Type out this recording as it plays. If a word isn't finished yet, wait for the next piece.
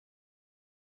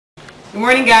Good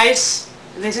morning, guys.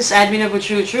 This is admin of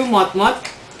Away-Motmot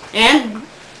and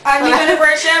admin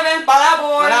number 7,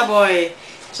 Palaboy. Palaboy.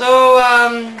 So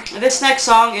this next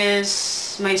song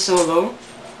is my solo.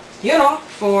 You know,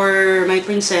 for my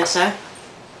prinsesa.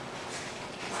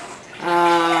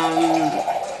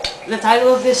 The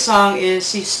title of this song is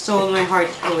 "She Stole My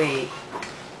Heart Away."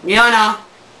 You know,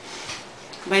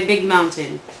 by Big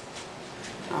Mountain.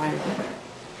 Okay.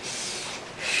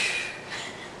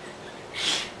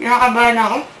 Kinakabahan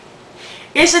ako.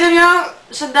 Guys, alam nyo,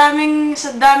 sa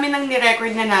dami ng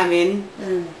ni-record na namin,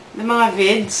 ng mga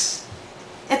vids,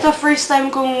 ito first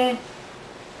time kong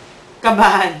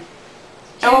kabahan.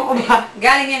 Ewan ko ba?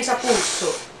 Galing yan sa puso.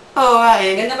 Oo nga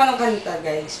eh. Ganda pa ng kanta,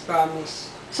 guys.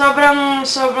 Promise. Sobrang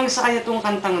sa kanya tong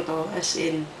kantang to. As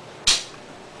in.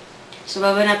 So,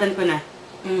 babanatan ko na.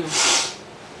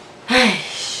 Ay.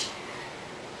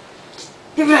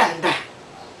 Dibranda.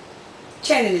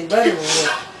 Channeling ba?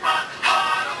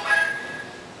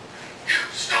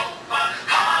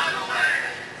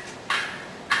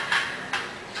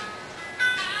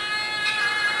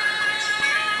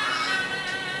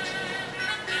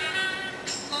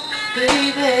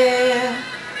 Baby,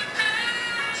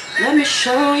 let me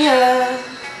show ya.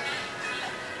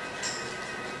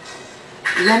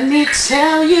 Let me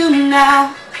tell you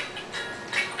now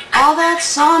all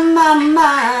that's on my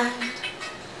mind.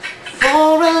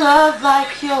 For a love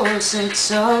like yours,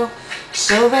 it's so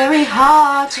very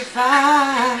hard to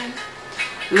find.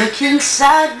 Look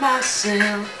inside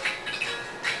myself,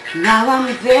 now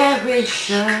I'm very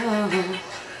sure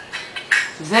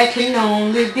there can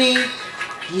only be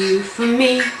you for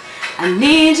me. I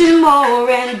need you more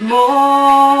and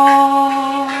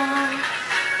more.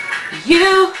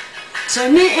 You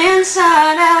turned me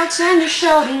inside out and you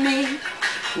showed me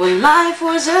what life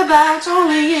was about.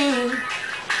 Only you,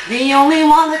 the only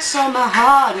one that stole my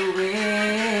heart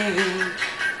away.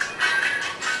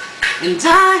 And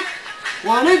I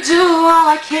wanna do all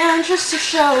I can just to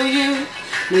show you,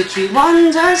 make you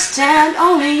understand.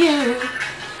 Only you,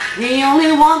 the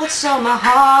only one that stole my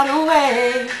heart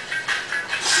away.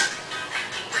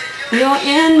 You're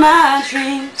in my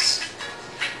dreams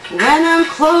when I'm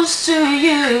close to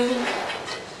you.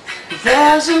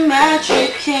 There's a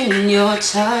magic in your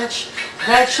touch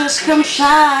that just comes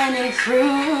shining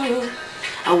through.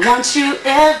 I want you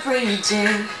every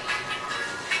day,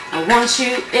 I want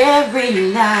you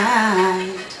every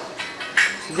night.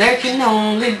 There can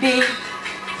only be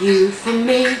you for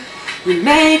me. You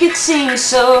make it seem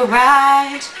so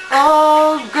right,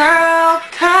 oh girl,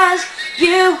 'cause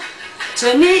you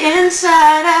turned me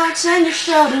inside out and you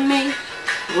showed me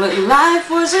what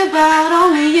life was about.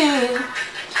 Only you,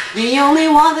 the only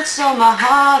one that stole my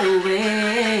heart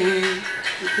away.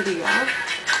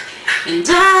 And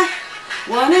I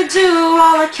wanna do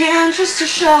all I can just to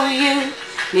show you,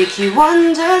 make you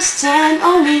understand.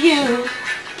 Only you,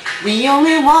 the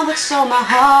only one that stole my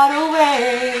heart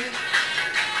away.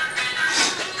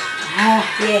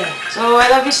 Yeah. So, I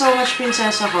love you so much,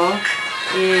 prinsesa ko.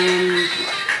 And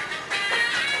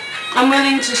I'm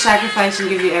willing to sacrifice and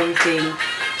give you everything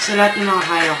sa lahat ng mga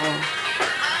kaya ko.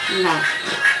 Yun na.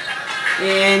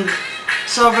 And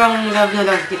sobrang love na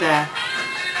love kita.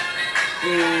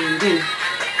 And yun.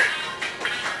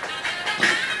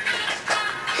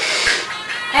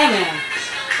 Amen.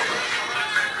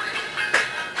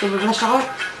 Tumablash ako.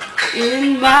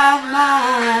 In my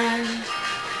mind,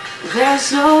 there's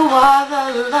no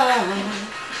other love.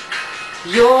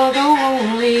 You're the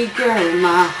only girl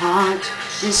my heart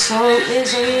and soul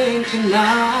is willing to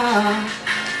love.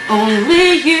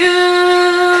 Only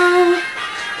you,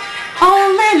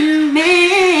 only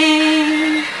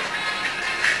me.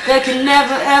 There can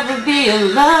never ever be a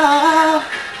love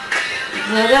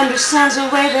that understands the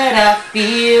way that I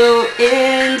feel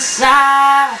inside.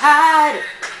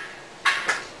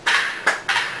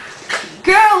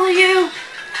 Girl, you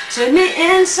turned me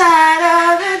inside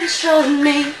out and showed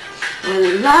me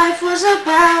what life was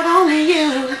about. Only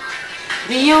you,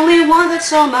 the only one that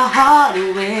stole my heart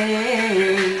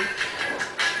away.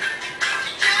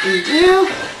 And you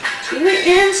turned me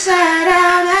inside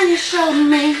out and you showed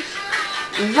me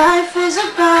what life was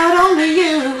about. Only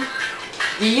you,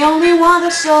 the only one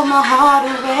that stole my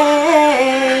heart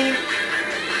away.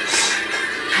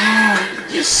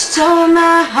 You stole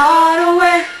my heart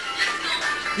away.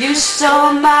 You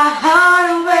stole my heart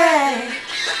away.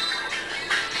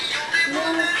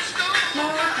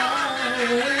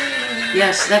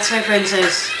 Yes, that's my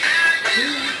princess.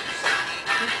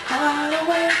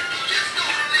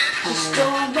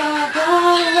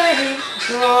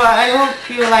 So, I hope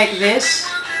you like this.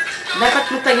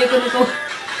 Dapat matagay ko nito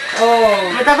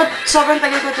Oh. Dapat sobrang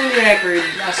tagal ko itong record.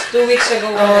 Last 2 weeks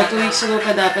ago. Oo, 2 weeks ago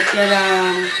pa dapat. Kaya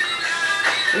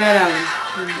lang.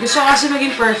 Gusto ko kasi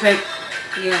maging perfect.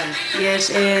 Yan. Yes,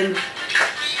 and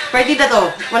partida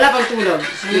to. Wala pang tulog.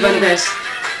 Di ba, best?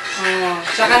 Oh.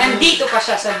 Saka nandito pa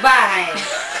siya sa bahay.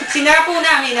 Sinara po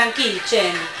namin ang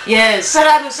kitchen. Yes,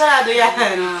 sarado yan.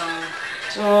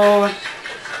 So,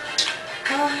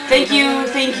 thank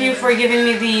you for giving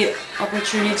me the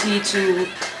opportunity to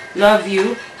love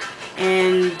you.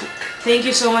 And thank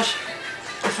you so much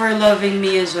for loving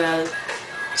me as well.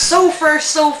 So far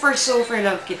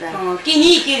love kita. Oh,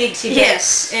 kinikilig si Beth.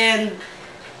 Yes, and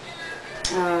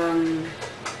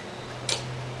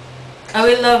I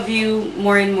will love you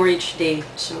more and more each day.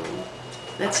 So,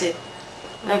 that's it.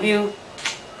 Love you.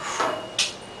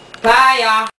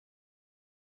 Bye,